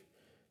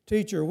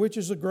 Teacher, which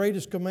is the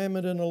greatest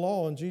commandment in the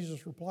law? And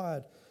Jesus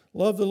replied,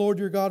 love the Lord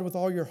your God with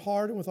all your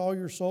heart and with all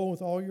your soul and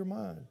with all your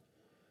mind.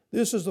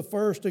 This is the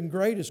first and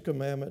greatest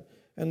commandment.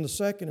 And the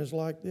second is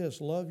like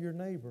this, love your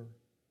neighbor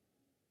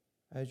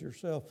as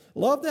yourself.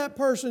 Love that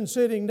person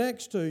sitting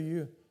next to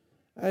you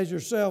as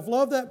yourself.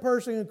 Love that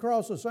person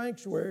across the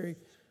sanctuary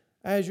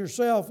as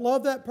yourself.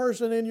 Love that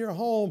person in your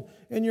home,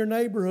 in your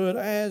neighborhood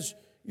as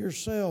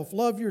yourself.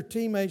 Love your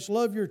teammates.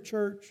 Love your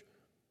church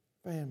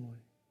family.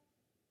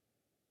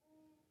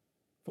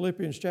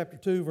 Philippians chapter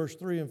 2, verse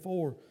 3 and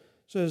 4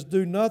 says,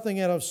 do nothing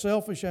out of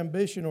selfish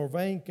ambition or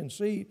vain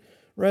conceit.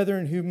 Rather,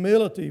 in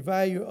humility,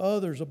 value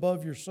others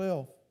above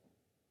yourself.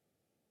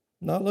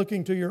 Not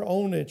looking to your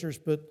own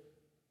interest, but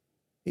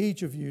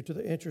each of you to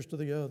the interest of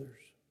the others.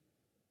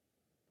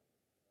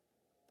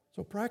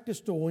 So practice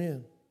to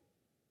win.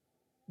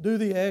 Do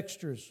the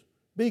extras.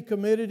 Be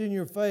committed in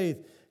your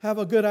faith. Have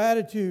a good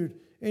attitude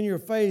in your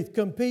faith.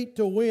 Compete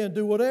to win.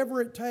 Do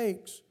whatever it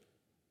takes.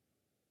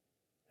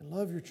 And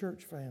love your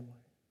church family.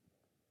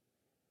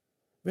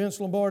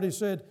 Vince Lombardi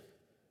said,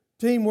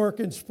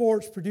 teamwork in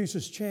sports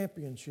produces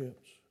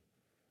championships.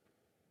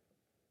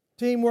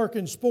 Teamwork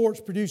in sports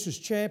produces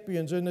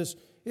champions, and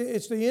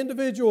it's the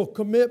individual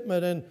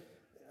commitment and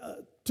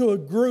to a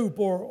group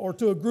or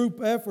to a group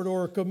effort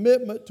or a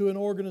commitment to an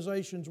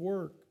organization's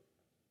work.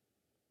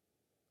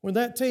 When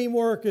that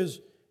teamwork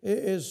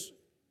is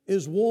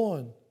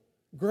won,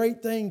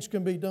 great things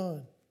can be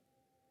done.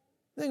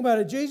 Think about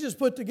it. Jesus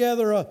put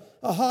together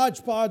a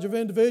hodgepodge of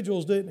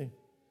individuals, didn't he?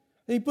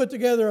 He put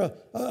together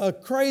a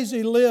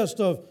crazy list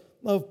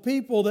of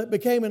people that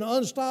became an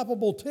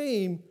unstoppable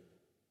team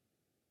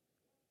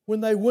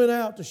when they went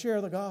out to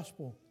share the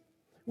gospel.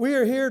 We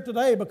are here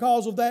today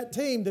because of that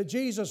team that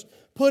Jesus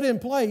put in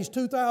place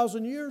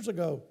 2,000 years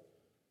ago.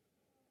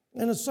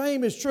 And the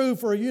same is true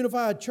for a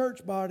unified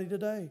church body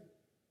today.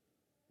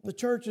 The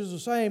church is the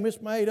same.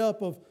 It's made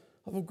up of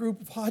a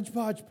group of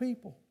hodgepodge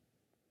people.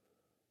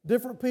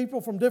 Different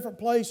people from different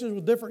places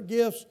with different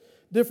gifts,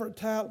 different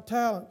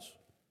talents.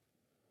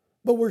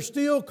 But we're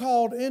still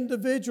called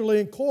individually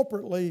and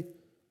corporately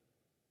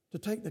to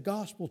take the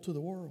gospel to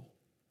the world.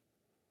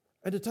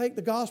 And to take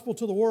the gospel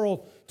to the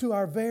world to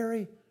our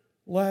very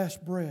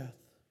last breath.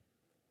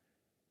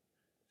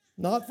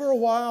 Not for a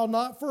while,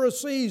 not for a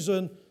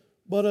season,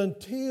 but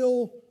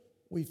until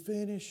we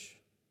finish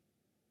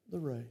the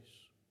race.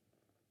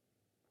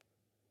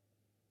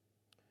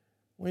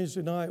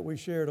 Wednesday night I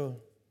shared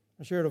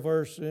a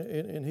verse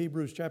in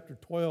Hebrews chapter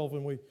 12,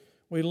 and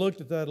we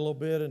looked at that a little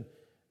bit. And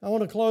I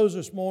want to close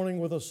this morning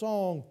with a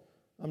song.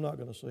 I'm not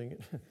going to sing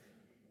it.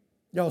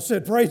 Y'all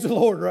said praise the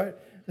Lord, right?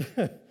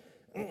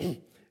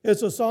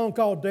 It's a song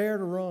called Dare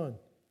to Run.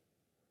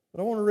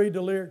 But I want to read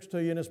the lyrics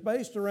to you, and it's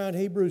based around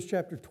Hebrews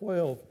chapter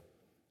 12,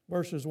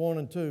 verses 1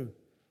 and 2.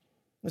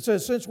 It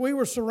says, since we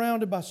were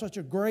surrounded by such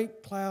a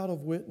great cloud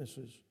of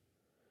witnesses,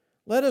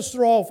 let us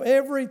throw off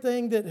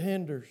everything that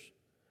hinders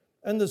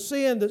and the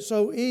sin that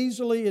so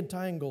easily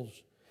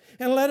entangles,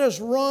 and let us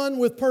run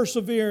with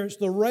perseverance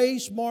the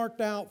race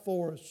marked out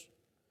for us,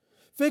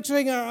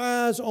 fixing our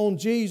eyes on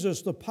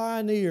Jesus, the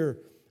pioneer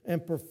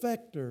and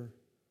perfecter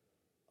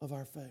of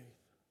our faith.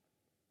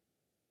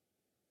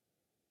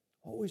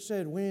 What we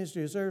said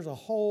Wednesday is there's a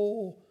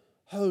whole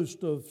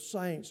host of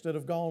saints that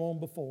have gone on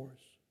before us.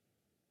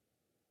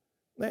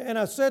 And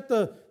I set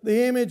the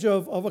image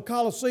of a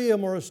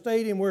coliseum or a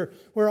stadium where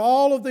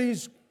all of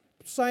these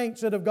saints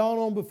that have gone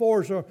on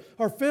before us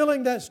are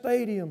filling that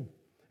stadium.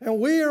 And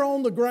we are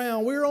on the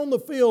ground, we're on the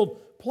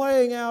field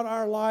playing out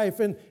our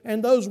life,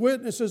 and those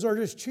witnesses are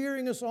just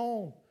cheering us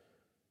on.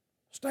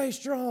 Stay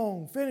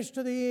strong, finish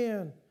to the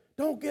end,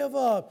 don't give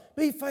up,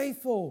 be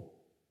faithful.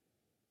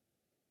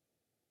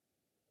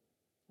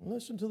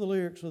 Listen to the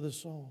lyrics of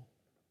this song.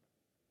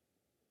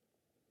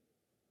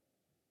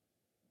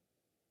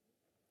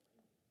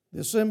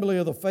 The assembly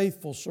of the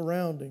faithful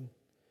surrounding,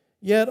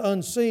 yet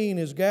unseen,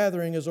 is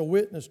gathering as a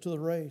witness to the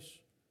race.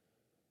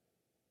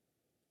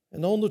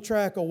 And on the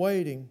track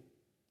awaiting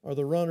are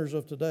the runners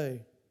of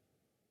today.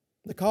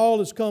 The call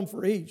has come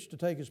for each to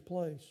take his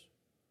place.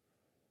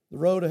 The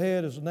road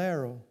ahead is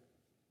narrow.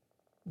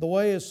 The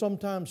way is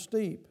sometimes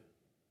steep.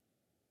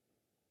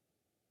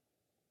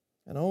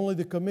 And only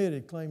the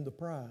committed claim the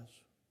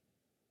prize.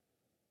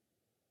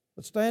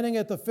 But standing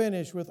at the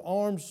finish with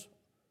arms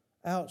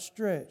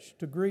outstretched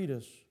to greet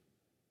us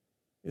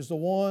is the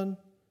one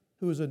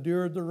who has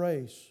endured the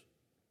race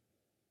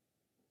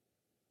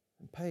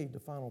and paid the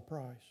final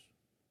price.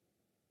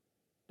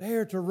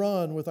 Dare to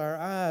run with our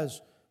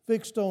eyes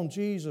fixed on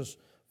Jesus,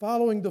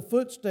 following the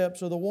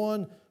footsteps of the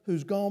one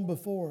who's gone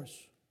before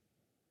us.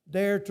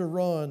 Dare to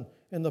run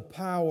in the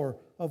power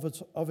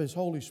of His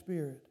Holy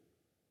Spirit.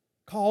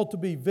 Called to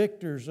be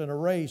victors in a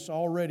race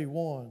already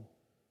won.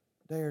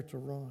 Dare to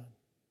run.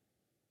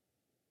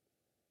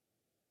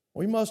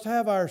 We must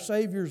have our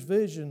Savior's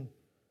vision,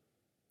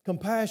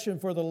 compassion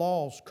for the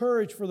lost,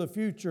 courage for the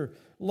future,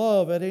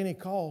 love at any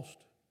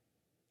cost.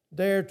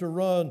 Dare to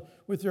run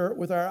with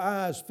our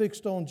eyes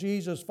fixed on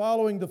Jesus,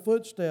 following the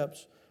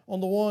footsteps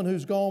on the one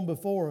who's gone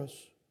before us.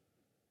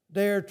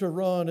 Dare to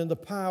run in the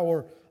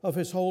power of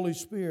His Holy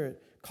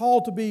Spirit.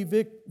 Called to be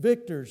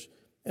victors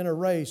in a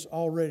race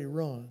already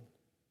run,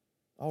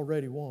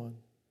 already won.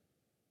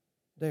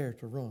 Dare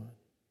to run.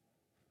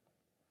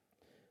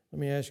 Let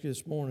me ask you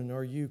this morning,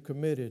 are you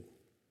committed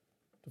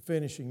to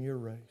finishing your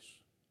race?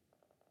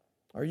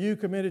 Are you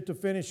committed to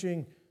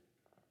finishing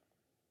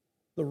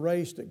the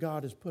race that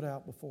God has put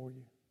out before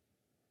you?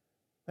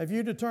 Have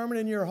you determined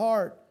in your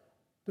heart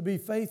to be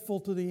faithful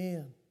to the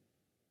end?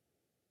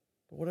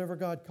 To whatever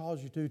God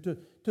calls you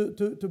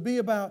to be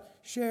about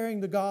sharing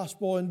the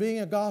gospel and being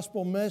a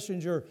gospel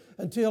messenger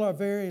until our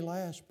very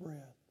last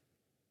breath.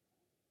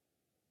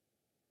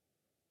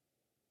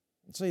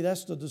 And see,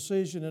 that's the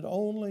decision that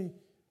only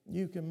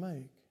you can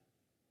make.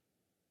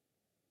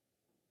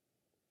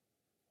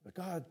 But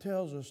God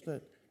tells us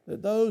that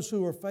those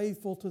who are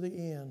faithful to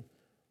the end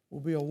will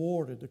be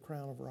awarded the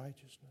crown of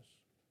righteousness.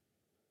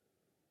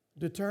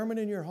 Determine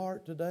in your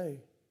heart today,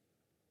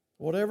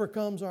 whatever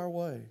comes our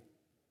way,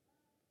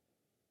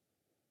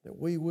 that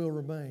we will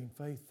remain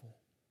faithful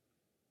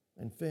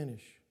and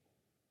finish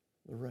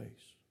the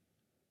race.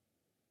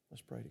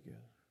 Let's pray together.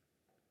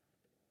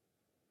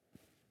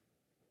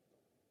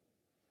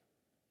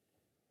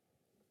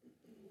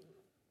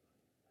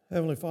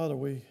 Heavenly Father,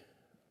 we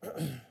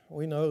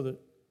know that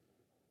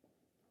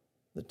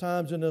the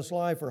times in this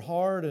life are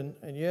hard, and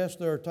yes,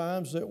 there are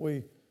times that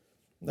we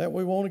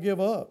want to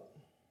give up.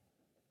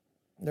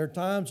 There are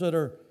times that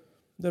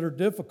are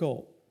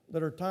difficult.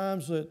 There are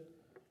times that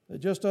it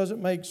just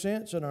doesn't make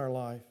sense in our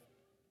life.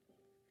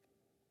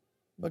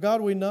 But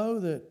God, we know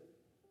that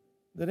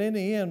in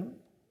the end,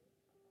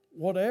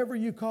 whatever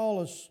you call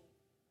us,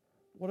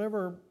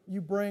 whatever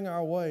you bring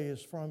our way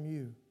is from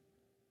you.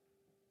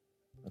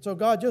 And so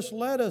God, just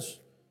let us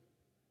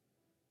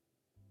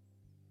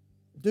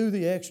do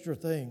the extra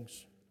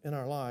things in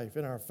our life,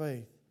 in our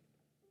faith.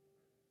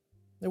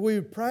 That we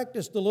would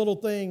practice the little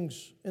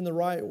things in the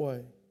right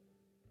way.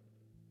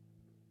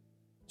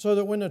 So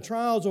that when the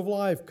trials of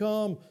life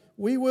come,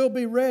 we will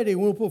be ready,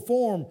 we'll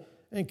perform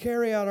and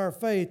carry out our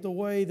faith the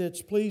way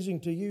that's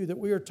pleasing to you. That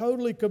we are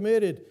totally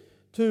committed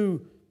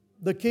to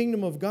the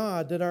kingdom of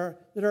God. That our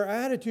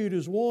attitude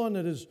is one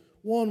that is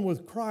one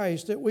with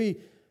Christ. That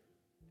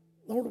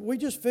Lord, we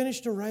just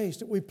finished a race.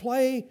 That we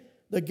play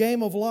the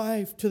game of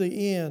life to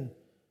the end.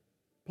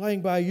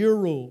 Playing by your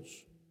rules.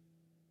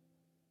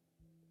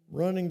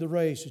 Running the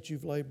race that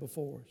you've laid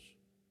before us.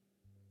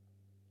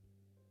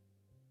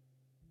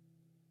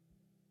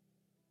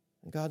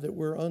 And God, that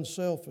we're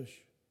unselfish.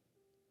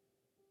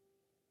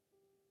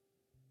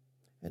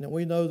 And that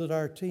we know that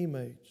our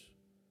teammates,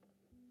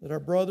 that our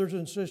brothers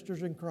and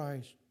sisters in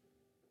Christ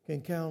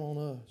can count on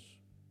us.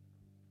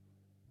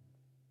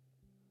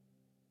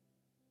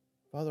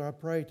 Father, I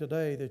pray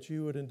today that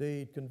you would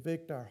indeed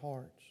convict our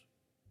hearts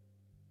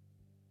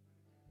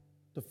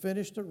to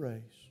finish the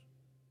race,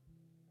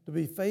 to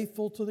be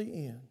faithful to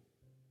the end,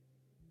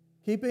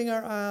 keeping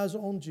our eyes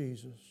on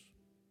Jesus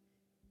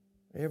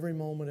every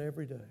moment,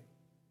 every day,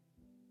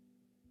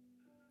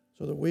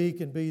 so that we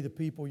can be the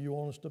people you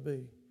want us to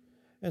be.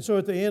 And so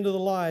at the end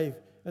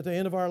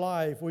of our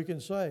life, we can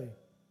say,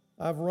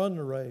 I've run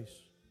the race.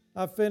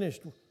 I've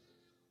finished,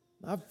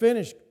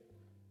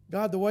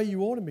 God, the way you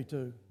wanted me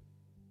to.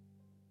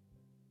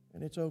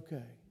 And it's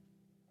okay.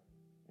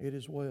 It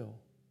is well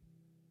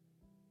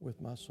with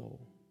my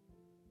soul.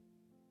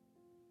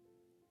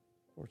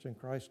 For it's in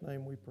Christ's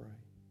name we pray.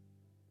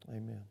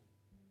 Amen.